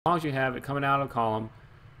long as you have it coming out of the column,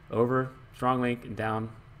 over, strong link, and down,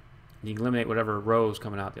 you can eliminate whatever rows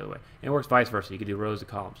coming out the other way. And it works vice versa. You can do rows to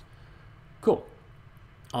columns. Cool.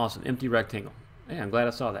 Awesome. Empty rectangle. Yeah, I'm glad I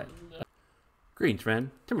saw that. Greetings, friend.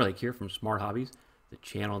 Timberlake here from Smart Hobbies, the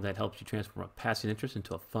channel that helps you transform a passive interest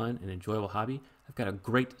into a fun and enjoyable hobby. I've got a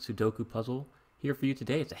great Sudoku puzzle here for you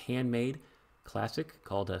today. It's a handmade classic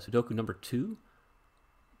called Sudoku number 2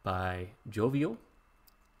 by Jovial.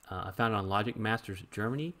 I found it on Logic Masters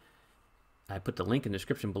Germany. I put the link in the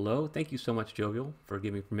description below. Thank you so much, Jovial, for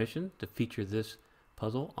giving me permission to feature this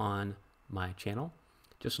puzzle on my channel.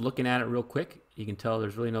 Just looking at it real quick, you can tell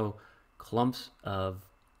there's really no clumps of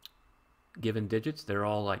given digits. They're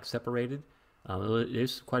all like separated.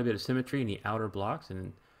 There's quite a bit of symmetry in the outer blocks,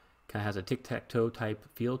 and kind of has a tic-tac-toe type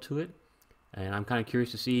feel to it. And I'm kind of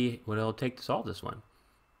curious to see what it'll take to solve this one.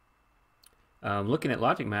 Looking at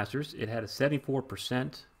Logic Masters, it had a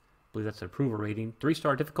 74%. I believe that's an approval rating.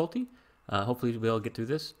 3-star difficulty. Hopefully we'll be able to get through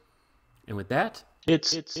this. And with that,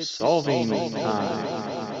 it's solving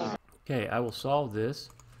time. Okay, I will solve this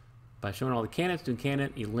by showing all the candidates, doing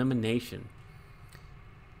candidate elimination.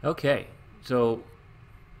 Okay, so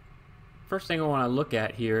first thing I want to look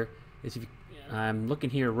at here is I'm looking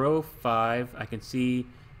here, row 5. I can see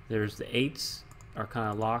there's the 8s are kind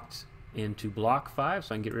of locked into block 5,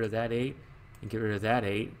 so I can get rid of that 8 and get rid of that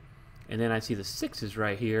 8. And then I see the 6s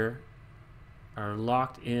right here are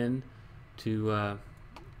locked in to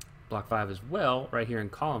block 5 as well, right here in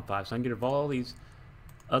column 5. So I can get rid of all these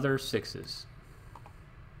other 6s.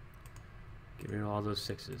 Get rid of all those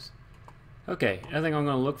 6s. Okay, another thing I'm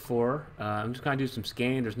going to look for, I'm just going to do some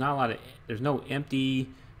scanning. There's not a lot of, there's no empty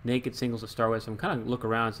naked singles to start with, so I'm kind of look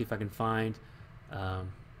around and see if I can find,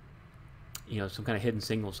 you know, some kind of hidden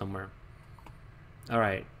single somewhere. All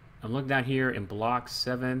right, I'm looking down here in block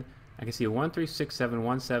 7. I can see a 1, 3, 6, 7,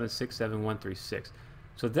 1, 7, 6, 7, 1, 3, 6.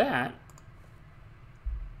 So that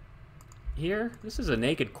here, this is a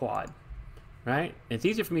naked quad, right? And it's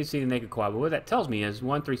easier for me to see the naked quad, but what that tells me is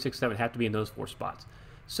 1, 3, 6, 7 have to be in those 4 spots.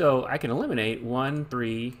 So I can eliminate 1,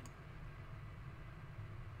 3,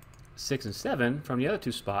 6, and 7 from the other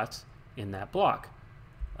 2 spots in that block.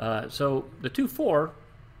 So the 2, 4,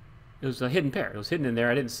 it was a hidden pair. It was hidden in there.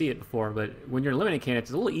 I didn't see it before, but when you're eliminating candidates,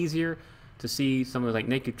 it's a little easier to see some of the like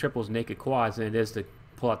naked triples, naked quads than it is to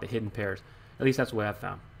pull out the hidden pairs. At least that's the way I've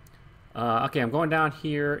found. Okay, I'm going down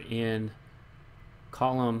here in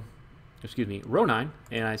row 9,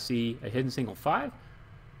 and I see a hidden single 5.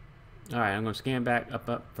 All right, I'm going to scan back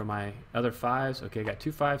up for my other 5s. Okay, I got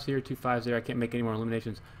 2 5s here, 2 5s there. I can't make any more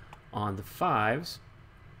eliminations on the 5s.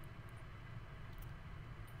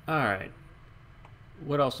 All right,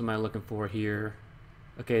 what else am I looking for here?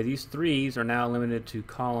 Okay, these 3s are now limited to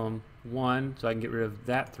column 1, so I can get rid of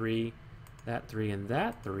that 3, and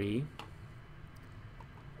that 3.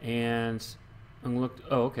 And I'm going to look,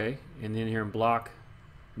 oh, okay, and then here in block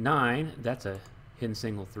 9, that's a hidden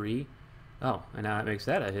single 3. Oh, and now it makes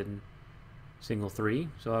that a hidden single 3.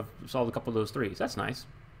 So I've solved a couple of those 3s. That's nice.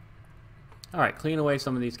 All right, clean away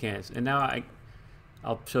some of these candidates. And now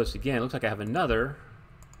I'll show this again. It looks like I have another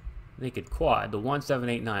naked quad, the 1, 7,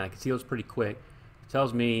 8, 9. I can see those pretty quick. It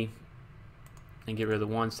tells me I can get rid of the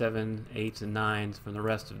 1, 7, 8s, and 9s from the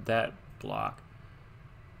rest of that block.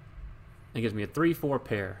 It gives me a 3, 4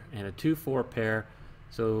 pair and a 2, 4 pair.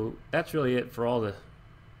 So that's really it for all the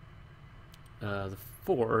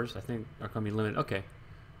 4s. I think are going to be limited. Okay,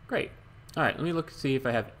 great. All right, let me look and see if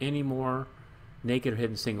I have any more naked or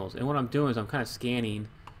hidden singles. And what I'm doing is I'm kind of scanning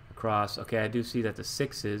across. Okay, I do see that the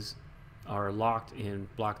 6s are locked in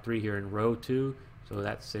block 3 here in row 2. So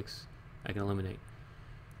that's 6 I can eliminate.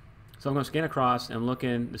 So I'm going to scan across and I'm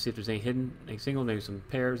looking to see if there's any hidden single, maybe some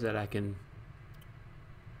pairs that I can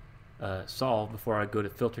solve before I go to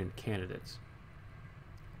filtering candidates.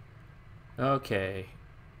 Okay.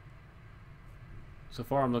 So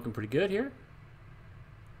far I'm looking pretty good here.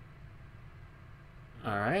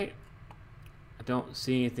 Alright. I don't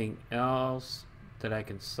see anything else that I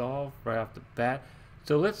can solve right off the bat.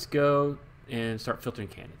 So let's go and start filtering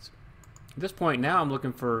candidates. At this point now I'm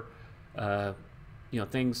looking for you know,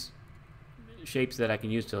 things, shapes that I can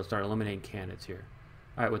use to start eliminating candidates here.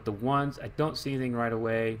 Alright, with the 1s, I don't see anything right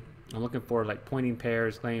away. I'm looking for like pointing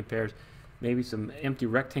pairs, clanging pairs, maybe some empty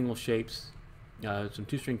rectangle shapes, some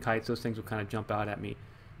 2-string kites. Those things will kind of jump out at me,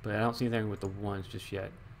 but I don't see anything with the 1s just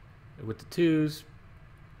yet. With the 2s,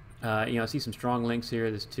 you know, I see some strong links here.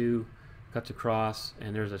 There's 2 cuts across,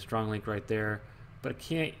 and there's a strong link right there, but I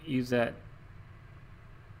can't use that.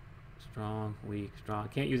 Strong, weak, strong. I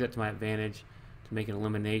can't use that to my advantage to make an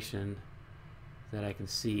elimination that I can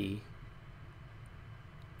see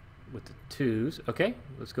with the 2s. Okay,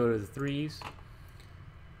 let's go to the 3s.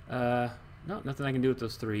 No, nothing I can do with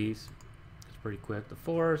those 3s. It's pretty quick. The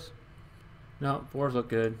 4s, no, 4s look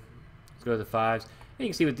good. Let's go to the 5s. And you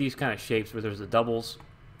can see with these kind of shapes where there's the doubles,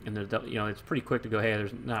 and the, you know, it's pretty quick to go, hey,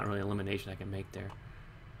 there's not really elimination I can make there.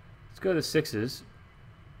 Let's go to the 6s.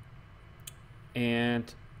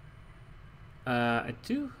 And I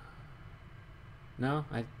do. No,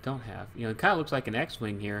 I don't have. You know, it kind of looks like an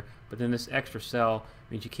X-wing here, but then this extra cell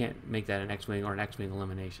means you can't make that an X-wing or an X-wing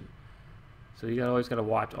elimination. So you always got to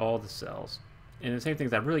watch all the cells. And the same thing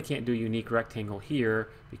is I really can't do unique rectangle here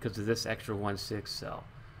because of this extra 1/6 cell.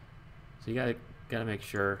 So you got to make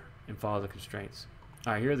sure and follow the constraints.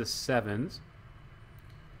 All right, here are the 7s.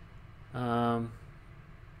 The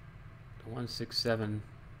 167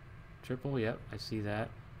 triple. Yep, I see that.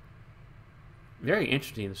 Very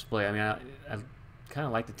interesting display. I mean, I kind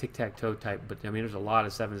of like the tic-tac-toe type, but I mean, there's a lot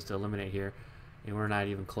of 7s to eliminate here, and we're not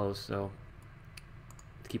even close. So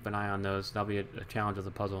keep an eye on those. That'll be a challenge of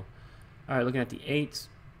the puzzle. All right, looking at the 8s.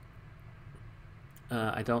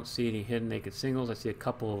 I don't see any hidden naked singles. I see a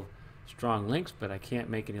couple of strong links, but I can't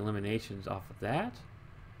make any eliminations off of that.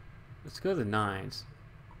 Let's go to the 9s.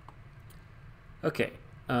 Okay.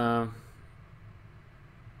 I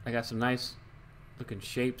got some nice looking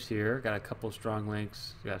shapes here. Got a couple of strong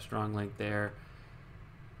links. Got a strong link there.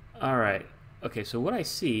 All right. Okay, so what I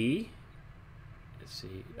see, let's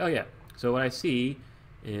see. Oh yeah. So what I see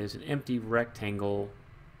is an empty rectangle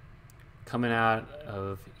coming out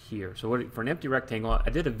of here. So for an empty rectangle,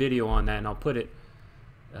 I did a video on that, and I'll put it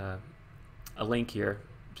a link here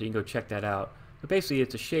so you can go check that out. But basically,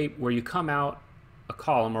 it's a shape where you come out a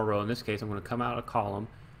column or row. In this case, I'm going to come out a column,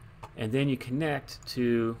 and then you connect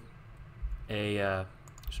to a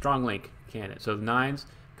strong link candidate. So the 9s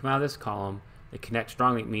come out of this column. They connect.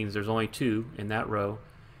 Strong link means there's only 2 in that row,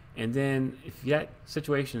 and then if that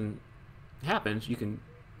situation happens, you can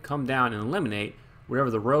come down and eliminate wherever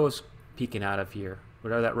the row is peeking out of here.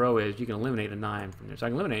 Whatever that row is, you can eliminate a 9 from there. So I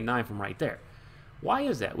can eliminate 9 from right there. Why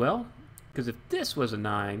is that? Well, because if this was a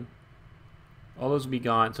 9, all those would be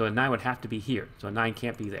gone. So a 9 would have to be here. So a 9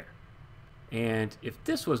 can't be there. And if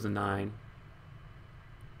this was the 9,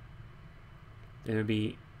 then it would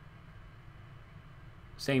be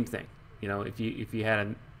same thing. You know, if you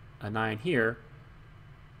had a 9 here,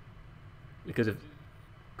 because if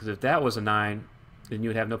that was a 9, then you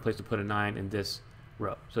would have no place to put a 9 in this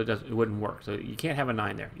row. So it wouldn't work. So you can't have a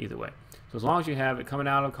 9 there either way. So as long as you have it coming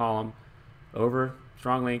out of a column, over,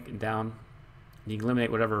 strong link, and down, you can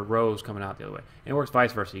eliminate whatever row is coming out the other way. And it works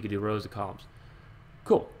vice versa. You can do rows to columns.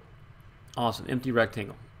 Cool. Awesome. Empty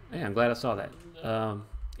rectangle. Yeah, I'm glad I saw that.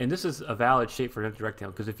 And this is a valid shape for an empty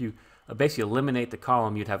rectangle, because if you basically eliminate the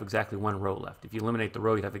column, you'd have exactly 1 row left. If you eliminate the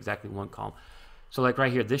row, you'd have exactly 1 column. So like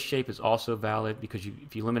right here, this shape is also valid, because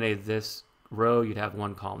if you eliminated this row, you'd have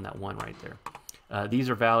 1 column, that 1 right there. These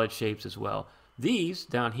are valid shapes as well. These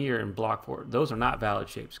down here in block 4, those are not valid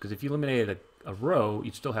shapes, because if you eliminated a row,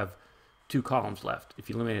 you'd still have 2 columns left. If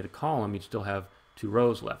you eliminated a column, you'd still have 2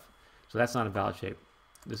 rows left. So that's not a valid shape.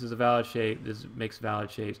 This is a valid shape. This makes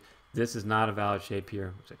valid shapes. This is not a valid shape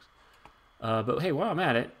here. 6. But hey, while I'm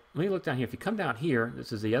at it, let me look down here. If you come down here,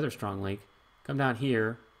 this is the other strong link. Come down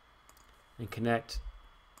here and connect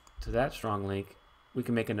to that strong link. We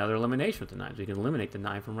can make another elimination with the 9. So you can eliminate the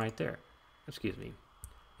 9 from right there. Excuse me.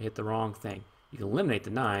 I hit the wrong thing. You can eliminate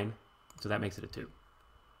the 9, so that makes it a 2.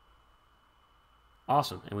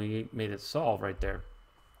 Awesome. And we made it solve right there.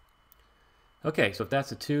 Okay, so if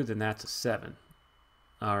that's a 2, then that's a 7.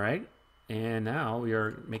 All right. And now we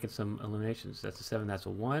are making some eliminations. That's a 7, that's a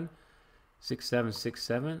 1. 6, 7, 6,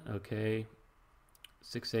 7. Okay.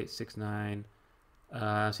 6, 8, 6, 9.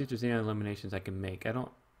 See if there's any other eliminations I can make. I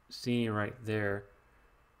don't see any right there.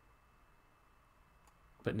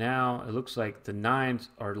 But now it looks like the 9s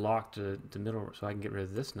are locked to the middle, so I can get rid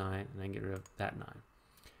of this 9, and I can get rid of that 9.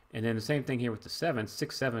 And then the same thing here with the 7,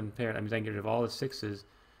 6, 7 paired. That means I can get rid of all the 6s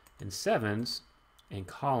and 7s in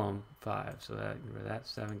column 5. So that, get rid of that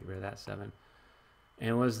 7, get rid of that 7.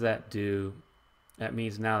 And what does that do? That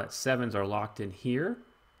means now that 7s are locked in here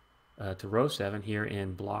to row 7 here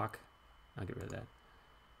in block. I'll get rid of that.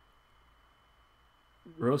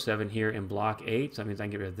 Row 7 here in block 8. So that means I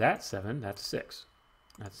can get rid of that 7. That's 6.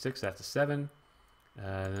 That's 6. That's a 7.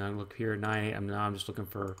 Then I look here 9, 8. Now I'm just looking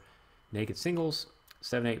for naked singles.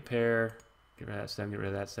 7, 8 pair. Get rid of that 7. Get rid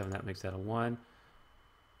of that 7. That makes that a 1.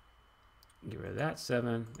 Get rid of that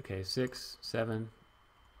 7. Okay, 6, 7.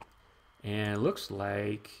 And it looks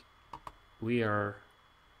like we are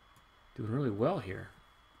doing really well here.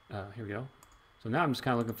 Here we go. So now I'm just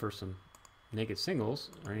kind of looking for some naked singles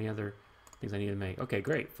or any other things I need to make. Okay,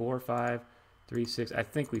 great. 4, 5, 3, 6. I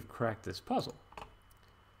think we've cracked this puzzle.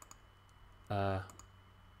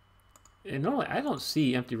 And normally I don't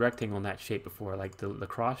see empty rectangle in that shape before, like the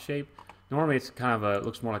cross shape. Normally it's kind of it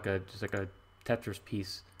looks more like just like a Tetris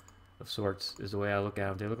piece of sorts is the way I look at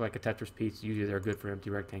them. They look like a Tetris piece. Usually they're good for empty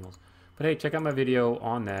rectangles. But hey, check out my video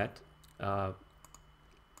on that to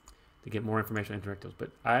get more information on empty rectangles.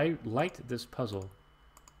 But I liked this puzzle,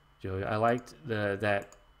 Joey. I liked that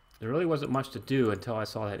there really wasn't much to do until I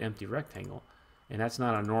saw that empty rectangle. And that's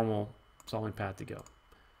not a normal solving path to go.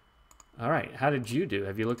 All right, how did you do?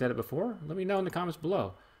 Have you looked at it before? Let me know in the comments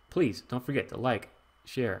below. Please don't forget to like,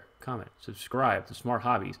 share, comment, subscribe to Smart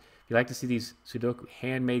Hobbies. If you'd like to see these Sudoku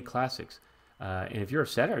Handmade Classics, and if you're a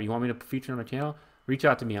setter, you want me to feature on my channel, reach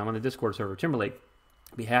out to me. I'm on the Discord server, Timberlake.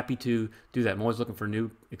 Be happy to do that. I'm always looking for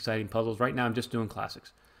new, exciting puzzles. Right now, I'm just doing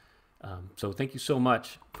classics. So thank you so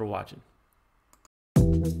much for watching.